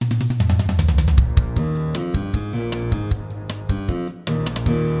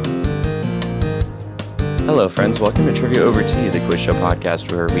Hello, friends. Welcome to Trivia Over Tea, the quiz show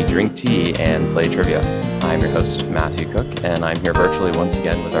podcast where we drink tea and play trivia. I'm your host, Matthew Cook, and I'm here virtually once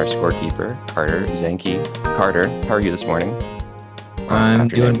again with our scorekeeper, Carter Zanke. Carter, how are you this morning? I'm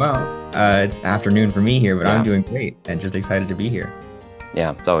doing well. It's afternoon for me here, but I'm doing great and just excited to be here.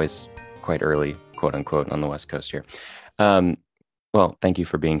 Yeah, it's always quite early, quote unquote, on the West Coast here. Well, thank you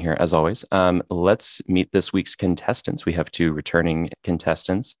for being here as always. Let's meet this week's contestants. We have two returning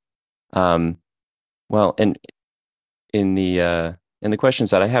contestants. Well, and in the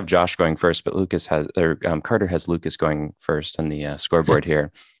questions that I have Josh going first, but Carter has Lucas going first on the scoreboard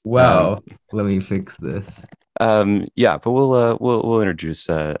here. Well, let me fix this. Yeah, but we'll introduce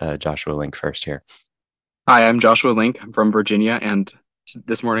Joshua Link first here. Hi, I'm Joshua Link. I'm from Virginia, and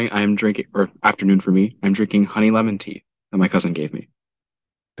this morning I am drinking, or afternoon for me, I'm drinking honey lemon tea that my cousin gave me.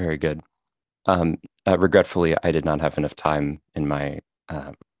 Very good. Regretfully, I did not have enough time in my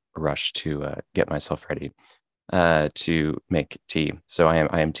rush to get myself ready to make tea. So I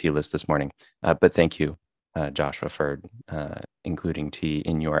am tealess this morning. But thank you, Joshua, for including tea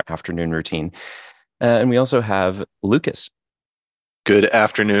in your afternoon routine. And we also have Lucas. Good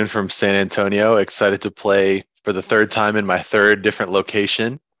afternoon from San Antonio. Excited to play for the third time in my third different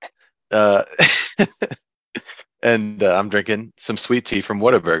location. And I'm drinking some sweet tea from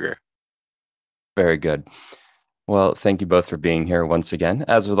Whataburger. Very good. Well, thank you both for being here once again.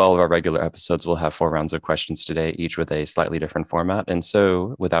 As with all of our regular episodes, we'll have 4 rounds of questions today, each with a slightly different format. And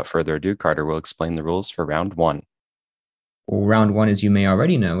so, without further ado, Carter will explain the rules for round 1. Well, round 1, as you may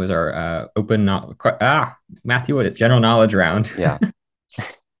already know, is our Matthew, what is general knowledge round? Yeah.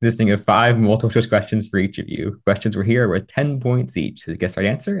 Consisting of 5 multiple choice questions for each of you. Questions were here worth 10 points each. So guess our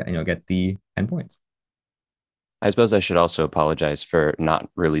answer, and you'll get the 10 points. I suppose I should also apologize for not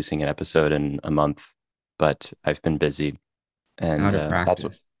releasing an episode in a month, but I've been busy, and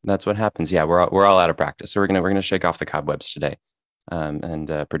that's what happens. Yeah, we're all out of practice, so we're gonna shake off the cobwebs today, and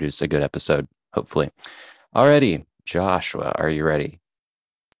produce a good episode, hopefully. Alrighty, Joshua, are you ready?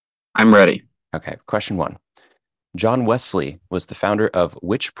 I'm ready. Okay, question 1. John Wesley was the founder of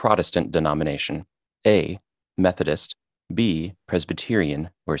which Protestant denomination? A, Methodist, B,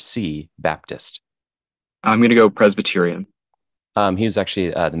 Presbyterian, or C, Baptist? I'm going to go Presbyterian. He was actually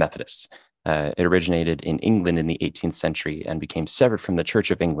the Methodists. It originated in England in the 18th century and became severed from the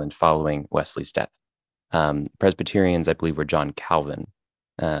Church of England following Wesley's death. Presbyterians, I believe, were John Calvin.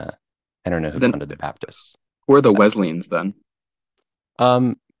 I don't know who founded the Baptists. Who are the Wesleyans then?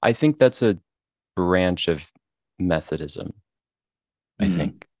 I think that's a branch of Methodism. I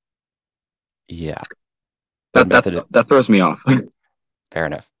think. Yeah. That throws me off. Fair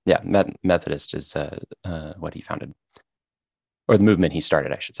enough. Yeah, Methodist is what he founded, or the movement he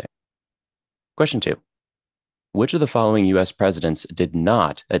started, I should say. Question 2. Which of the following U.S. presidents did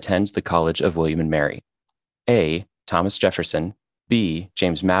not attend the College of William and Mary? A, Thomas Jefferson, B,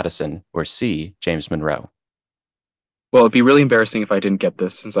 James Madison, or C, James Monroe? Well, it'd be really embarrassing if I didn't get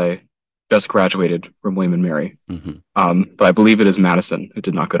this since I just graduated from William and Mary. Mm-hmm. But I believe it is Madison who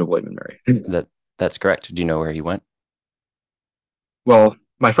did not go to William and Mary. That's correct. Do you know where he went? Well,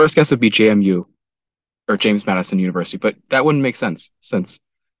 my first guess would be JMU, or James Madison University, but that wouldn't make sense since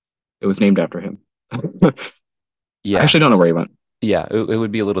it was named after him. Yeah, I actually don't know where he went. Yeah, it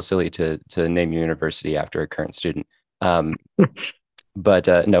would be a little silly to name your university after a current student. But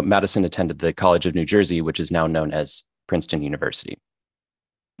no, Madison attended the College of New Jersey, which is now known as Princeton University.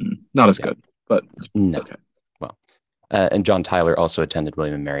 Not as good, but it's okay. Well, and John Tyler also attended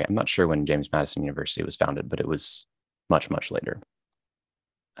William and Mary. I'm not sure when James Madison University was founded, but it was much, much later.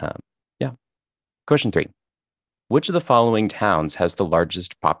 Yeah. Question 3. Which of the following towns has the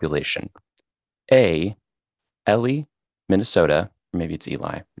largest population? A, Ely, Minnesota, or maybe it's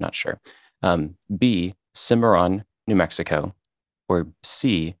Eli, I'm not sure. B, Cimarron, New Mexico, or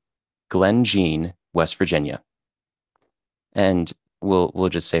C, Glen Jean, West Virginia. And we'll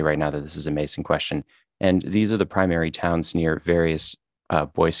just say right now that this is a Mason question. And these are the primary towns near various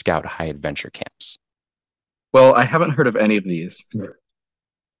Boy Scout high adventure camps. Well, I haven't heard of any of these.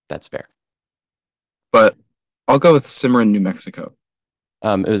 That's fair. But I'll go with Cimarron, New Mexico.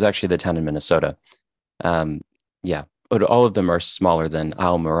 It was actually the town in Minnesota. Yeah, but all of them are smaller than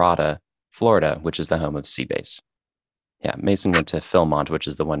Islamorada, Florida, which is the home of Seabase. Yeah, Mason went to Philmont, which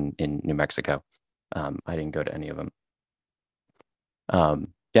is the one in New Mexico. I didn't go to any of them.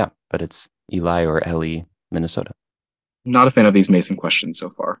 Yeah, but it's Eli or Ely, Minnesota. Not a fan of these Mason questions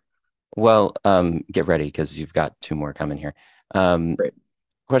so far. Well, get ready because you've got 2 more coming here. Great.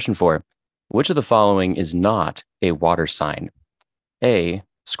 Question 4. Which of the following is not a water sign? A,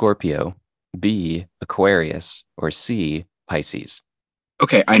 Scorpio, B, Aquarius, or C, Pisces?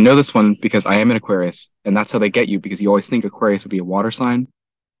 Okay, I know this one because I am an Aquarius, and that's how they get you because you always think Aquarius would be a water sign,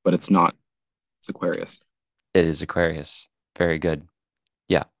 but it's not. It's Aquarius. It is Aquarius. Very good.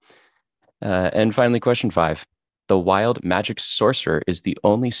 Yeah. And finally, question 5. The wild magic sorcerer is the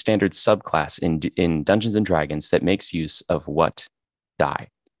only standard subclass in Dungeons and Dragons that makes use of what die?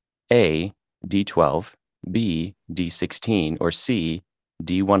 A, D12, B, D16, or C,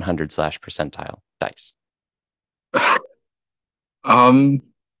 D100/percentile dice.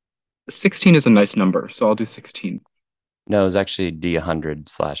 16 is a nice number, so I'll do 16. No, it's actually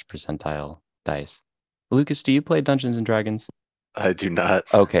D100/percentile dice. Lucas, do you play Dungeons and Dragons? I do not.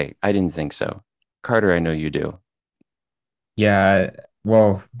 Okay, I didn't think so. Carter, I know you do. Yeah,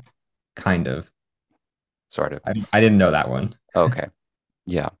 well, kind of. Sort of. I didn't know that one. Okay.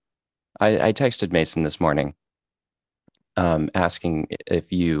 Yeah. I texted Mason this morning asking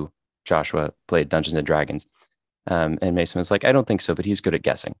if you, Joshua, played Dungeons and Dragons. And Mason was like, I don't think so, but he's good at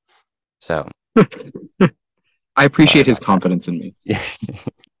guessing. So I appreciate his confidence in me. yeah.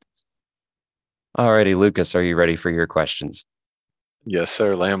 Alrighty, Lucas, are you ready for your questions? Yes,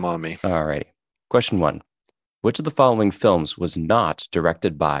 sir. Lay 'em on me. Alrighty. Question 1. Which of the following films was not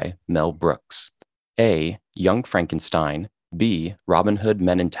directed by Mel Brooks? A, Young Frankenstein, B, Robin Hood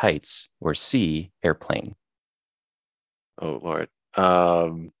Men in Tights, or C, Airplane? Oh Lord.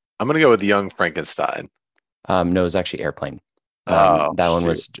 I'm gonna go with Young Frankenstein. No, it was actually Airplane. Oh, that one shoot.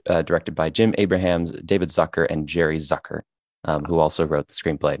 was directed by Jim Abrahams, David Zucker, and Jerry Zucker, who also wrote the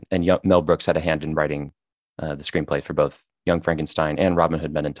screenplay. And Mel Brooks had a hand in writing the screenplay for both Young Frankenstein and Robin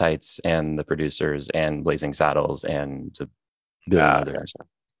Hood Men in Tights, and the producers, and Blazing Saddles, and a billion Ah, other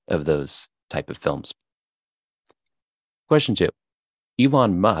of those type of films. Question 2.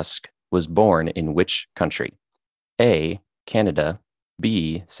 Elon Musk was born in which country? A, Canada,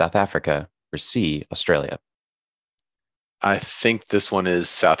 B, South Africa, or C, Australia? I think this one is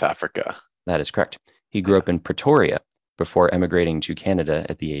South Africa. That is correct. He grew up in Pretoria before emigrating to Canada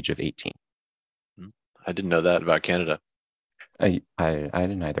at the age of 18. I didn't know that about Canada. I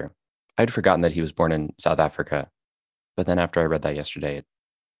didn't either. I'd forgotten that he was born in South Africa, but then after I read that yesterday, it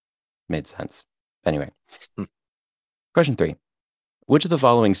made sense. Anyway, question 3. Which of the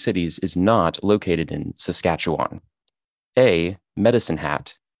following cities is not located in Saskatchewan? A, Medicine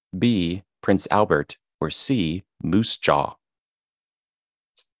Hat, B, Prince Albert, or C, Moose Jaw?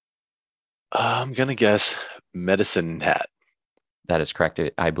 I'm gonna guess Medicine Hat. That is correct.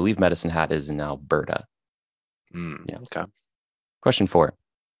 I believe Medicine Hat is in Alberta. Yeah. Okay. Question 4.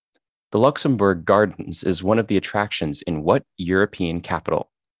 The Luxembourg Gardens is one of the attractions in what European capital?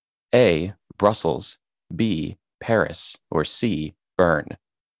 A, Brussels, B, Paris, or C, Bern?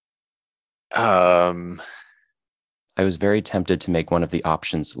 Um, I was very tempted to make one of the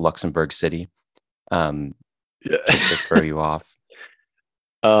options Luxembourg City, yeah. just to throw you off.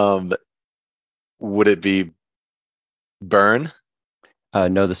 Would it be Bern?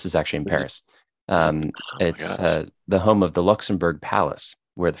 No, this is actually in Is it- Paris. oh my It's gosh. the home of the Luxembourg Palace,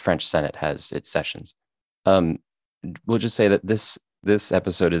 where the French Senate has its sessions. We'll just say that this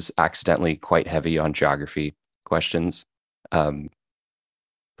episode is accidentally quite heavy on geography questions,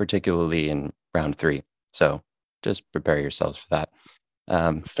 particularly in round 3. So just prepare yourselves for that.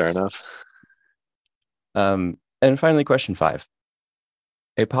 Fair enough. And finally, question 5.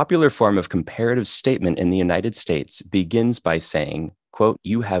 A popular form of comparative statement in the United States begins by saying, quote,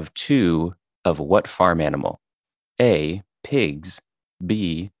 you have 2 of what farm animal? A, pigs,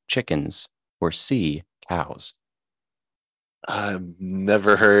 B, chickens, or C, cows? I've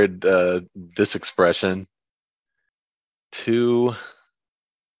never heard this expression. 2.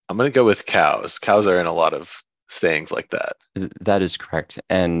 I'm gonna go with cows. Cows are in a lot of sayings like that. That is correct.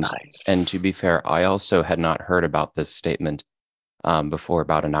 And Nice. to be fair, I also had not heard about this statement before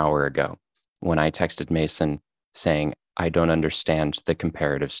about an hour ago when I texted Mason saying, I don't understand the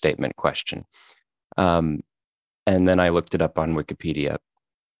comparative statement question. And then I looked it up on Wikipedia.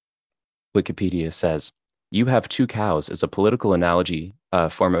 Wikipedia says, you have 2 cows is a political analogy,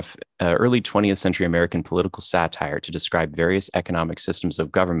 form of early 20th century American political satire to describe various economic systems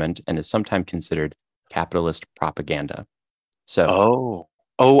of government and is sometimes considered capitalist propaganda. So,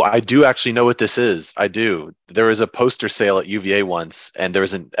 Oh, I do actually know what this is. I do. There was a poster sale at UVA once, and there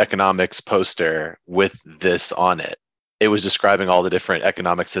was an economics poster with this on it. It was describing all the different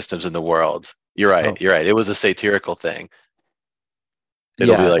economic systems in the world. You're right. Oh. You're right. It was a satirical thing.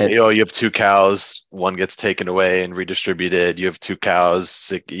 It'll be yeah, like, and- you have 2 cows, one gets taken away and redistributed. You have 2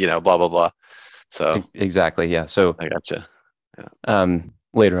 cows, blah blah blah. So exactly. Yeah. So I gotcha.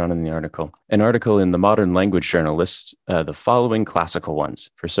 later on in the article, an article in the Modern Language Journal lists the following classical ones.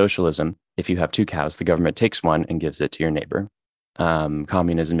 For socialism, if you have 2 cows, the government takes one and gives it to your neighbor.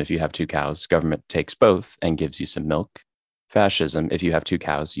 Communism, if you have two cows, government takes both and gives you some milk. Fascism, if you have two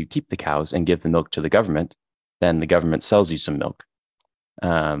cows, you keep the cows and give the milk to the government, then the government sells you some milk.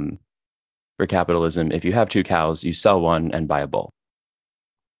 For capitalism, if you have two cows, you sell one and buy a bull.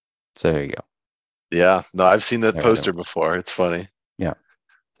 So there you go. Yeah, no, I've seen that There it poster is. before. It's funny.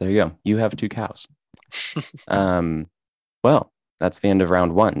 There you go. You have two cows. Well, that's the end of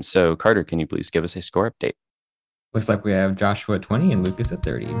round one. So Carter, can you please give us a score update? Looks like we have Joshua at 20 and Lucas at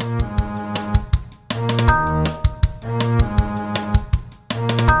 30.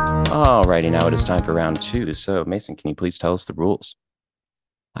 Alrighty, now it is time for round two. So Mason, can you please tell us the rules?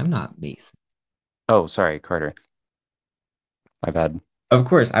 I'm not Mason. Oh, sorry, Carter. My bad. Of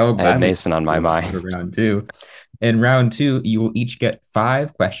course, I will I had gladly Mason on my for mind. round two. In round two, you will each get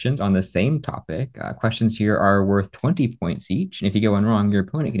 5 questions on the same topic. Questions here are worth 20 points each. And if you get one wrong, your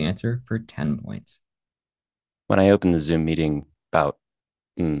opponent can answer for 10 points. When I opened the Zoom meeting about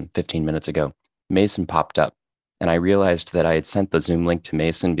 15 minutes ago, Mason popped up, and I realized that I had sent the Zoom link to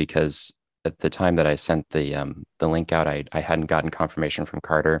Mason because at the time that I sent the link out, I hadn't gotten confirmation from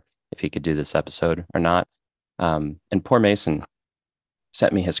Carter if he could do this episode or not. And poor Mason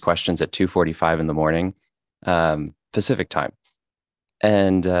sent me his questions at 2:45 in the morning, Pacific time,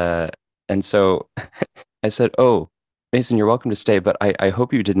 and so I said, "Oh, Mason, you're welcome to stay, but I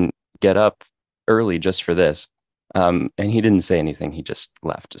hope you didn't get up early just for this." And he didn't say anything. He just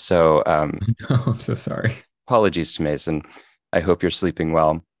left. So Oh, I'm so sorry. apologies to Mason. I hope you're sleeping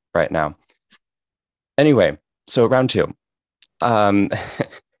well right now. Anyway, so round two.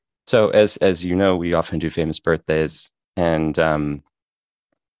 So as you know, we often do famous birthdays, and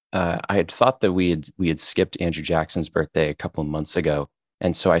I had thought that we had skipped Andrew Jackson's birthday a couple of months ago,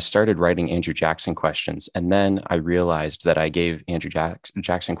 and so I started writing Andrew Jackson questions, and then I realized that I gave Andrew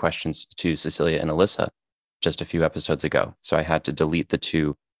Jackson questions to Cecilia and Alyssa just a few episodes ago. So I had to delete the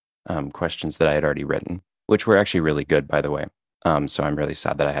 2 questions that I had already written, which were actually really good, by the way. So I'm really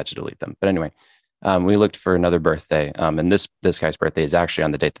sad that I had to delete them. But anyway, we looked for another birthday, and this guy's birthday is actually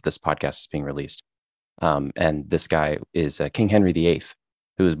on the date that this podcast is being released. And this guy is King Henry VIII,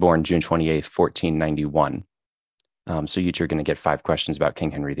 who was born June 28th, 1491. So you two are going to get 5 questions about King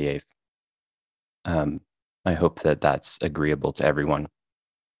Henry VIII. I hope that that's agreeable to everyone.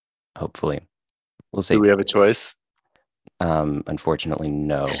 Hopefully. We'll see. Do we have a choice? Unfortunately,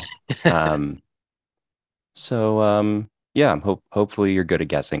 no. Yeah, hopefully you're good at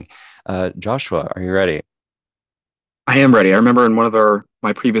guessing. Joshua, are you ready? I am ready. I remember in one of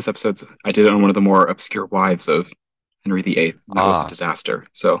my previous episodes, I did it on one of the more obscure wives of Henry VIII. And that was a disaster.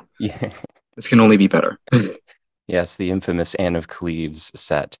 So Yeah. this can only be better. Yes, the infamous Anne of Cleves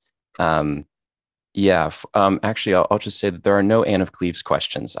set. Actually, I'll just say that there are no Anne of Cleves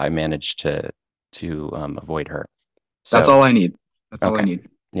questions. I managed to avoid her. So, That's all I need. That's all I okay. need.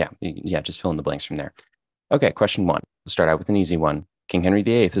 Yeah, just fill in the blanks from there. Okay, question 1. We'll start out with an easy one. King Henry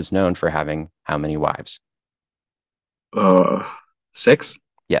VIII is known for having how many wives? 6?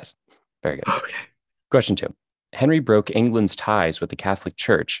 Yes, very good. Okay. Question 2. Henry broke England's ties with the Catholic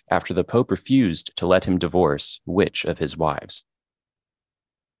Church after the Pope refused to let him divorce which of his wives?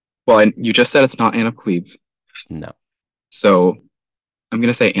 Well, you just said it's not Anne of Cleves. No, So I'm going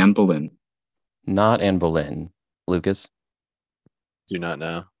to say Anne Boleyn. not Anne Boleyn. Lucas? Do not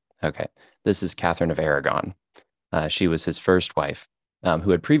know. Okay, this is Catherine of Aragon. She was his first wife,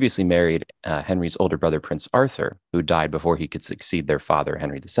 who had previously married Henry's older brother, Prince Arthur, who died before he could succeed their father,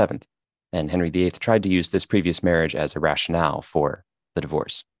 Henry VII. And Henry VIII tried to use this previous marriage as a rationale for the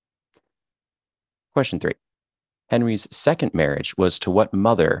divorce. Question 3. Henry's second marriage was to what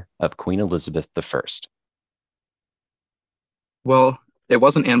mother of Queen Elizabeth I? Well, it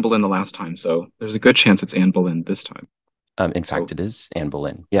wasn't Anne Boleyn the last time, so there's a good chance it's Anne Boleyn this time. In fact, it is Anne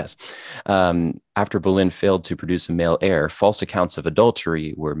Boleyn, yes. After Boleyn failed to produce a male heir, false accounts of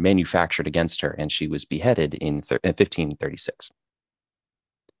adultery were manufactured against her, and she was beheaded in 1536.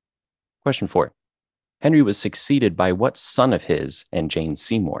 Question 4. Henry was succeeded by what son of his and Jane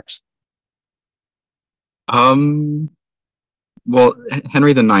Seymour's? Well,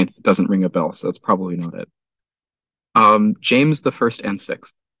 Henry IX doesn't ring a bell, so that's probably not it. James the First and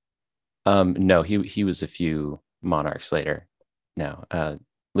Sixth. No, he was a few monarchs later. No.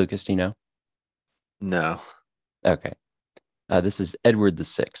 Lucas, do you know? No. Okay. This is Edward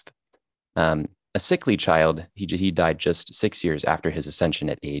VI. A sickly child, he died just 6 years after his ascension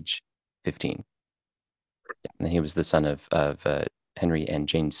at age 15. And he was the son of Henry and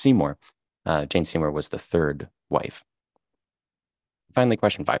Jane Seymour. Jane Seymour was the third wife. Finally,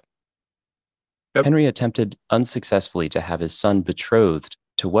 question 5. Yep. Henry attempted unsuccessfully to have his son betrothed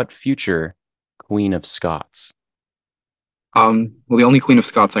to what future Queen of Scots? Well, the only Queen of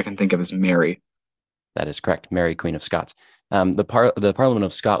Scots I can think of is Mary. That is correct. Mary, Queen of Scots. The Parliament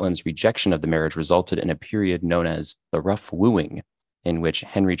of Scotland's rejection of the marriage resulted in a period known as the Rough Wooing, in which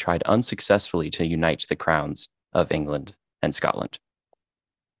Henry tried unsuccessfully to unite the crowns of England and Scotland.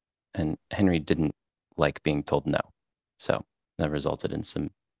 And Henry didn't like being told no. So that resulted in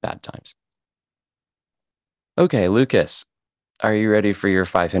some bad times. Okay, Lucas, are you ready for your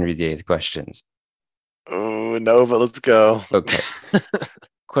 5 Henry VIII questions? Oh, no, but let's go. Okay.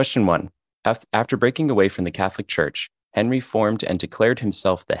 Question 1. After breaking away from the Catholic Church, Henry formed and declared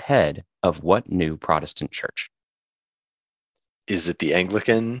himself the head of what new Protestant church? Is it the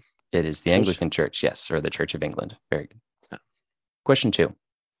Anglican? It is the Church? Anglican Church, yes, or the Church of England. Very good. Yeah. Question 2.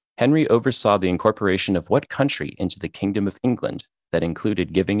 Henry oversaw the incorporation of what country into the Kingdom of England that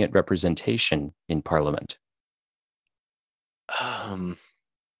included giving it representation in Parliament?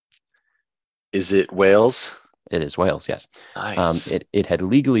 Is it Wales? It is Wales, yes. Nice. It had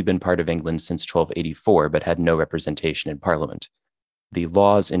legally been part of England since 1284, but had no representation in Parliament. The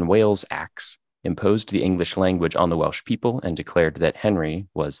Laws in Wales Acts imposed the English language on the Welsh people and declared that Henry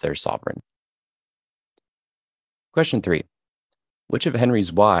was their sovereign. Question 3. Which of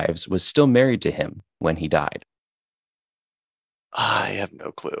Henry's wives was still married to him when he died? I have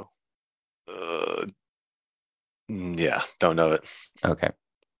no clue. Yeah, don't know it. Okay.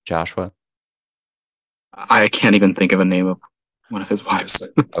 Joshua? I can't even think of a name of one of his wives.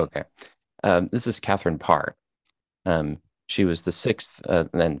 Okay. This is Catherine Parr. She was the 6th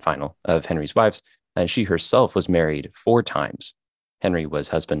and final of Henry's wives, and she herself was married 4 times. Henry was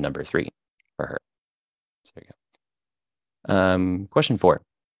husband number 3 for her. So there you go. Question 4.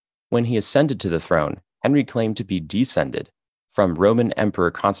 When he ascended to the throne, Henry claimed to be descended from Roman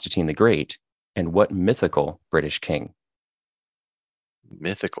Emperor Constantine the Great and what mythical British king?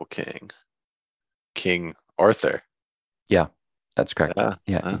 Mythical king. King Arthur. Yeah, that's correct. Yeah,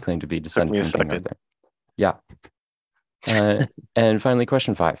 Yeah, he claimed to be me descended a from King second. Arthur. Yeah. And finally,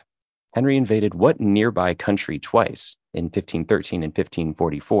 question 5. Henry invaded what nearby country twice in 1513 and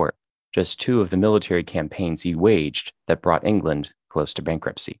 1544? Just 2 of the military campaigns he waged that brought England close to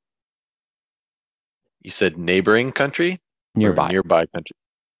bankruptcy. You said neighboring country? Or Nearby. nearby country.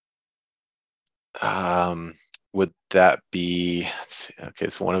 Would that be, okay,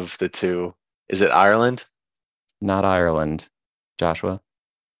 it's one of the 2. Is it Ireland? Not Ireland. Joshua?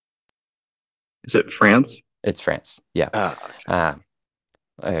 Is it France? It's France. Yeah.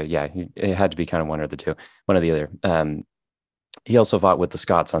 Okay. Yeah, it had to be kind of one or the 2, one or the other. He also fought with the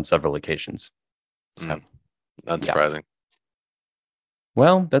Scots on several occasions. So, Unsurprising.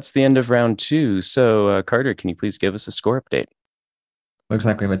 well, that's the end of round 2. So, Carter, can you please give us a score update? Looks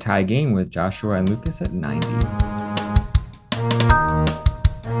like we have a tie game with Joshua and Lucas at 90.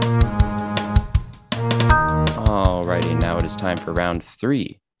 Alrighty, now it is time for round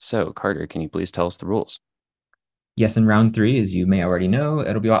 3. So, Carter, can you please tell us the rules? Yes, in round 3, as you may already know,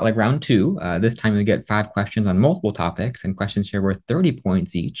 it'll be a lot like round 2. This time you'll get 5 questions on multiple topics, and questions here worth 30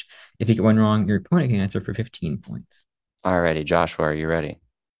 points each. If you get one wrong, your opponent can answer for 15 points. Alrighty, Joshua, are you ready?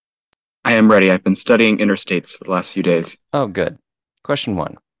 I am ready. I've been studying interstates for the last few days. Oh, good. Question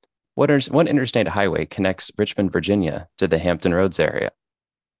 1. What interstate highway connects Richmond, Virginia to the Hampton Roads area?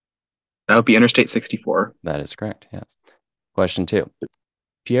 That would be Interstate 64. That is correct, yes. Question 2.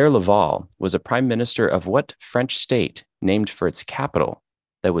 Pierre Laval was a prime minister of what French state named for its capital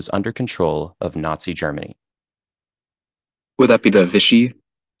that was under control of Nazi Germany? Would that be the Vichy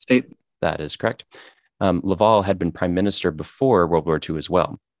state? That is correct. Laval had been prime minister before World War II as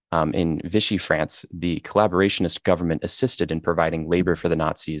well. In Vichy France, the collaborationist government assisted in providing labor for the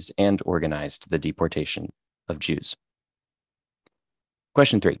Nazis and organized the deportation of Jews.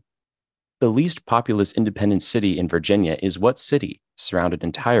 Question 3. The least populous independent city in Virginia is what city surrounded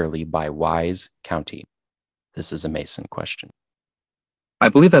entirely by Wise County? This is a Mason question. I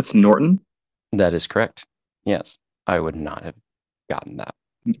believe that's Norton. That is correct. Yes, I would not have gotten that.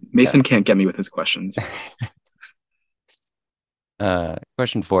 Mason can't get me with his questions.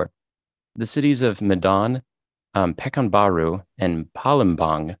 Question 4. The cities of Medan, Pekanbaru, and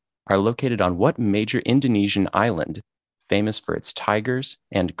Palembang are located on what major Indonesian island famous for its tigers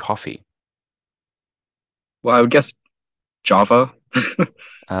and coffee? Well, I would guess Java.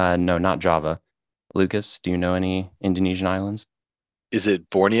 No, not Java. Lucas, do you know any Indonesian islands? Is it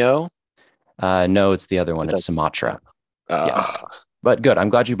Borneo? No, it's the other one. It's That's- Sumatra. Uh, Yeah. But good. I'm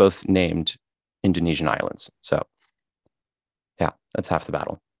glad you both named Indonesian islands. So, yeah, that's half the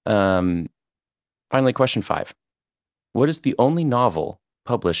battle. Finally, question 5. What is the only novel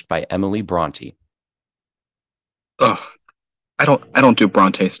published by Emily Bronte? Ugh, I don't do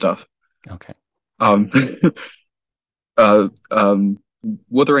Bronte stuff. Okay. Uh, um,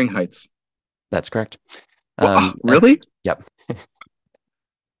 Wuthering Heights. That's correct. Really? Yep.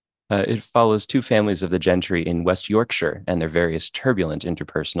 It follows two families of the gentry in West Yorkshire and their various turbulent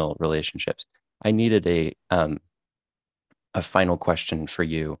interpersonal relationships. I needed a final question for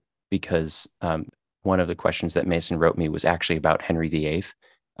you because one of the questions that Mason wrote me was actually about Henry VIII.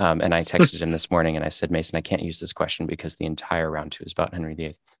 And I texted him this morning and I said, Mason, I can't use this question because the entire round two is about Henry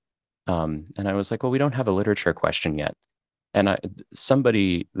VIII. And I was like, well, we don't have a literature question yet. And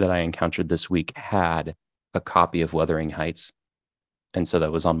somebody that I encountered this week had a copy of Wuthering Heights. And so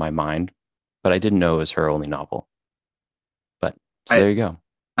that was on my mind, but I didn't know it was her only novel. But so I there you go.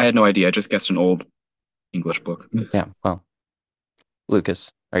 I had no idea. I just guessed an old English book. Yeah. Well,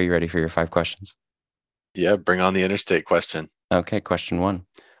 Lucas, are you ready for your 5 questions? Yeah, bring on the interstate question. Okay. Question 1.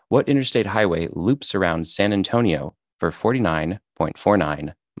 What interstate highway loops around San Antonio for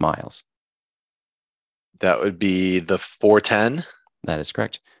 49.49 miles? That would be the 410. That is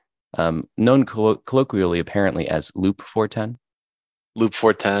correct. Known colloquially apparently as Loop 410. Loop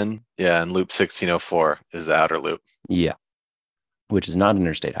 410. Yeah, and Loop 1604 is the outer loop. Yeah. Which is not an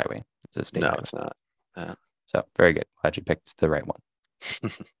interstate highway. It's a state No, highway. it's not. Yeah. So very good. Glad you picked the right one.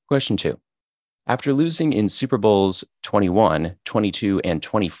 Question 2. After losing in Super Bowls 21, 22, and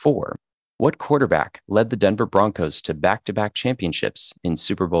 24, what quarterback led the Denver Broncos to back-to-back championships in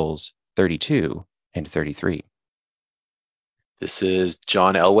Super Bowls 32 and 33? This is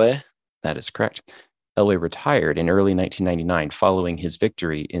John Elway. That is correct. Elway retired in early 1999 following his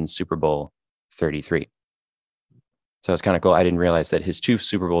victory in Super Bowl 33. So it's kind of cool. I didn't realize that his 2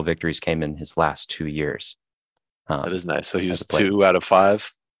 Super Bowl victories came in his last 2 years. That is nice. So he as was a player. 2 out of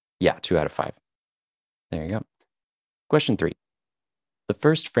 5. Yeah, 2 out of 5. There you go. Question 3. The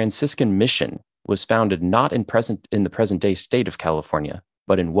first Franciscan mission was founded not in the present-day state of California,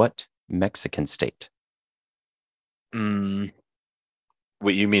 but in what Mexican state?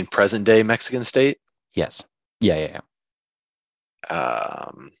 What you mean present day Mexican state? Yes. Yeah.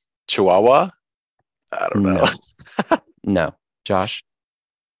 Chihuahua? I don't know. No. Josh?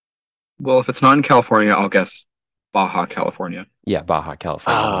 Well, if it's not in California, I'll guess Baja California. Yeah, Baja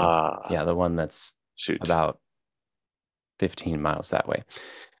California. Ah, Yeah, the one that's shoot. about 15 miles that way.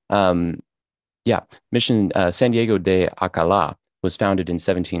 Mission San Diego de Acala was founded in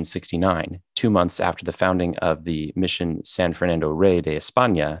 1769, 2 months after the founding of the Mission San Fernando Rey de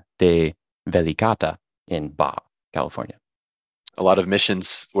España de Velicata in Baja, California. A lot of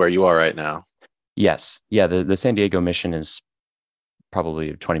missions where you are right now. Yes. Yeah, the San Diego mission is probably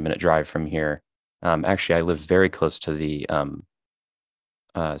a 20-minute drive from here. Actually, I live very close to the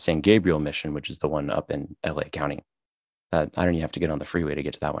San Gabriel mission, which is the one up in LA County. I don't even have to get on the freeway to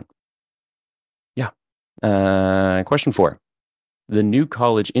get to that one. Yeah. Question 4. The New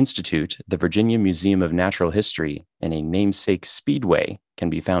College Institute, the Virginia Museum of Natural History, and a namesake speedway can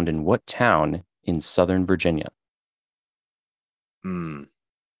be found in what town in Southern Virginia?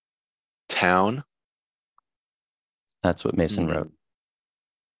 Town? That's what Mason wrote.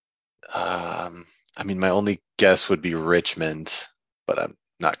 I mean, my only guess would be Richmond, but I'm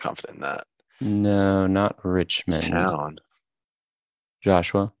not confident in that. No, not Richmond. Town.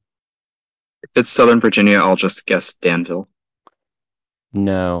 Joshua? If it's Southern Virginia, I'll just guess Danville.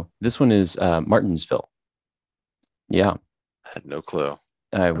 No, this one is Martinsville. Yeah. I had no clue.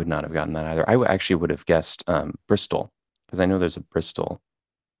 I would not have gotten that either. I actually would have guessed Bristol, because I know there's a Bristol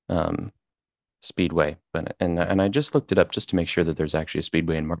speedway, but and I just looked it up just to make sure that there's actually a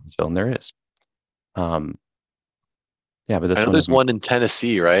speedway in Martinsville, and there is. Yeah, but this I know one there's one in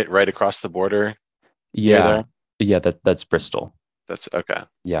Tennessee, right? Right across the border. Yeah, yeah, that's Bristol. That's okay.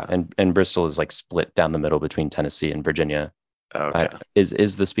 Yeah, and Bristol is like split down the middle between Tennessee and Virginia. Okay.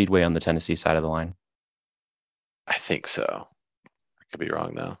 Is the speedway on the Tennessee side of the line? I think so. I could be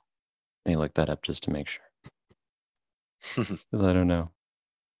wrong though. Let me look that up just to make sure. Because I don't know.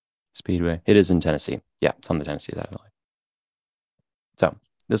 Speedway. It is in Tennessee. Yeah, it's on the Tennessee side of the line. So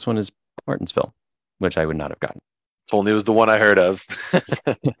this one is Martinsville, which I would not have gotten. If only it was the one I heard of.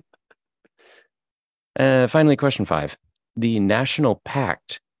 Finally, question 5. The National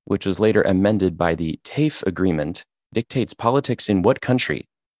Pact, which was later amended by the TAFE Agreement, dictates politics in what country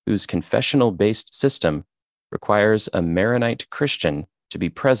whose confessional-based system requires a Maronite Christian to be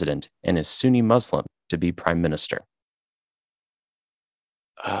president and a Sunni Muslim to be prime minister?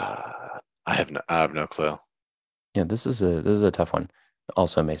 I have no clue. Yeah, this is a tough one.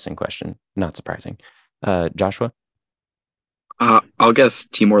 Also a Mason question. Not surprising. Joshua? I'll guess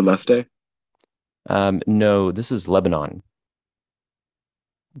Timor-Leste. No, this is Lebanon.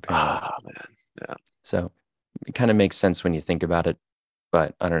 Man. Yeah. So it kind of makes sense when you think about it,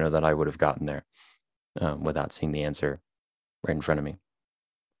 but I don't know that I would have gotten there. without seeing the answer right in front of me.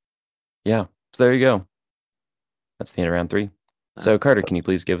 Yeah, so there you go. That's the end of round 3. So Carter, can you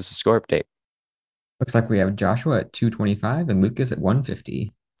please give us a score update? Looks like we have Joshua at 225 and Lucas at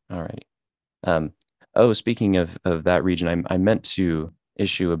 150. All right. Speaking of that region, I meant to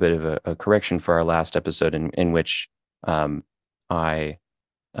issue a bit of a correction for our last episode in which I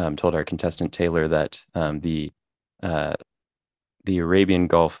told our contestant Taylor that the Arabian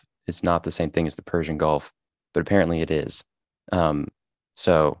Gulf is not the same thing as the Persian Gulf, but apparently it is.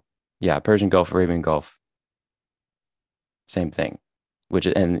 So yeah, Persian Gulf, Arabian Gulf, same thing, which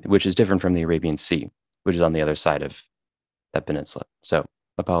is different from the Arabian Sea, which is on the other side of that peninsula. So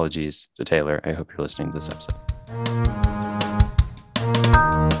apologies to Taylor. I hope you're listening to this episode.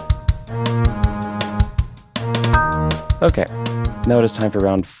 Okay, now it is time for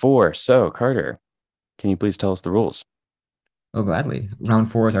round 4. So Carter, can you please tell us the rules? Oh, gladly. Round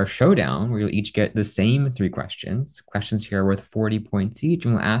 4 is our showdown, where you'll each get the same 3 questions. Questions here are worth 40 points each,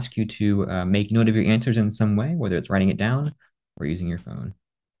 and we'll ask you to make note of your answers in some way, whether it's writing it down or using your phone.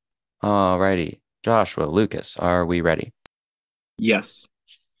 Alrighty. Joshua, Lucas, are we ready? Yes.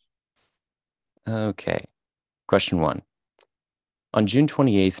 Okay. Question 1. On June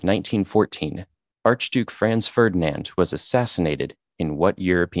 28th, 1914, Archduke Franz Ferdinand was assassinated in what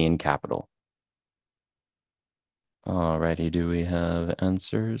European capital? Alrighty, do we have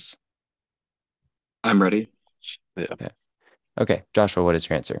answers? I'm ready. Okay, Joshua, what is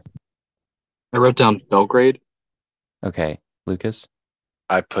your answer? I wrote down Belgrade. Okay, Lucas?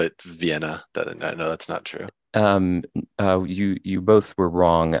 I put Vienna. I know that's not true. You both were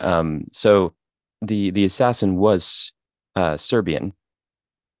wrong. So the assassin was Serbian,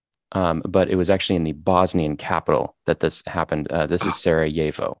 but it was actually in the Bosnian capital that this happened. This is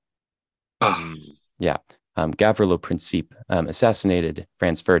Sarajevo. Yeah. Gavrilo Princip assassinated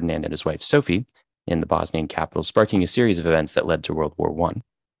Franz Ferdinand and his wife Sophie in the Bosnian capital, sparking a series of events that led to World War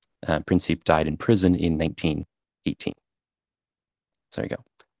I. Princip died in prison in 1918. So there you go.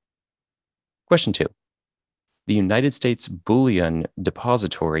 Question 2. The United States Bullion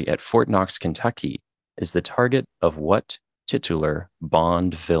Depository at Fort Knox, Kentucky is the target of what titular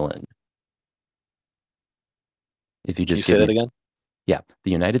Bond villain? If you just Can you say that again? Yeah,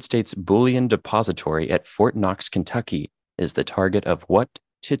 the United States Bullion Depository at Fort Knox, Kentucky is the target of what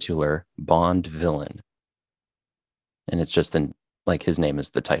titular Bond villain? And it's just his name is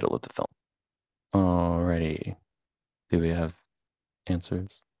the title of the film. Alrighty. Do we have answers?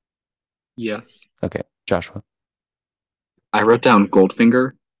 Yes. Okay, Joshua. I wrote down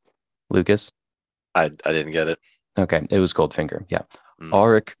Goldfinger. Lucas? I didn't get it. Okay, it was Goldfinger, yeah.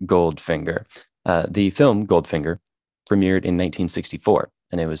 Auric Goldfinger. The film Goldfinger premiered in 1964,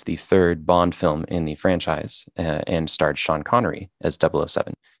 and it was the 3rd Bond film in the franchise and starred Sean Connery as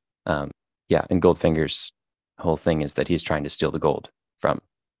 007. And Goldfinger's whole thing is that he's trying to steal the gold from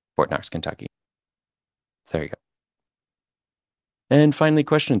Fort Knox, Kentucky. So there you go. And finally,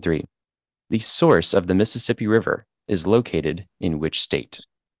 question 3. The source of the Mississippi River is located in which state?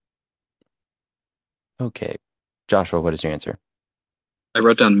 Okay. Joshua, what is your answer? I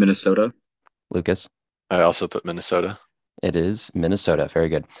wrote down Minnesota. Lucas? I also put Minnesota. It is Minnesota. Very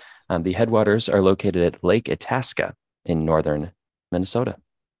good. The headwaters are located at Lake Itasca in northern Minnesota.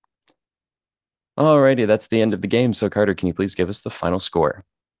 Alrighty, that's the end of the game. So Carter, can you please give us the final score?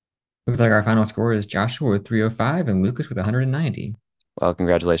 Looks like our final score is Joshua with 305 and Lucas with 190. Well,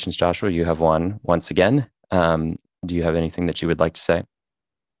 congratulations, Joshua. You have won once again. Do you have anything that you would like to say?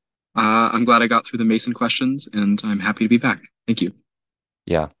 I'm glad I got through the Mason questions, and I'm happy to be back. Thank you.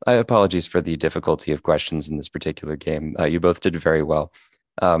 Yeah, apologies for the difficulty of questions in this particular game. You both did very well.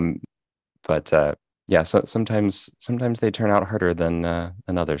 So sometimes they turn out harder than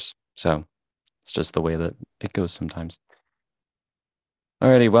others. So it's just the way that it goes sometimes.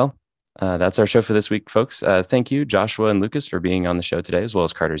 Alrighty, well, that's our show for this week, folks. Thank you, Joshua and Lucas, for being on the show today, as well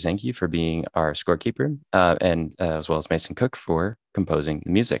as Carter Zanke for being our scorekeeper, and as well as Mason Cook for composing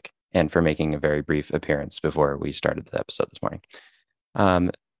the music and for making a very brief appearance before we started the episode this morning.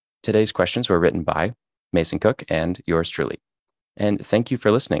 Today's questions were written by Mason Cook and yours truly. And thank you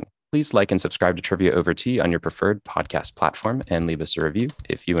for listening. Please like and subscribe to Trivia Over Tea on your preferred podcast platform and leave us a review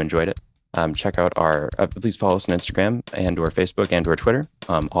if you enjoyed it. Check out please follow us on Instagram and or Facebook and or Twitter,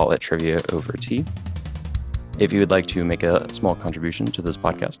 all at Trivia Over Tea. If you would like to make a small contribution to this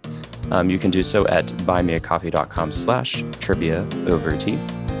podcast, you can do so at buymeacoffee.com/trivia-over-tea.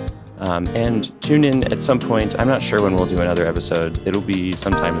 And tune in at some point. I'm not sure when we'll do another episode. It'll be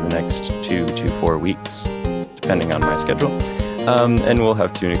sometime in the next 2 to 4 weeks, depending on my schedule. And we'll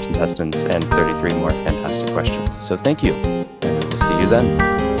have 2 new contestants and 33 more fantastic questions. So thank you, and we'll see you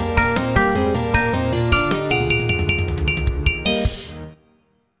then.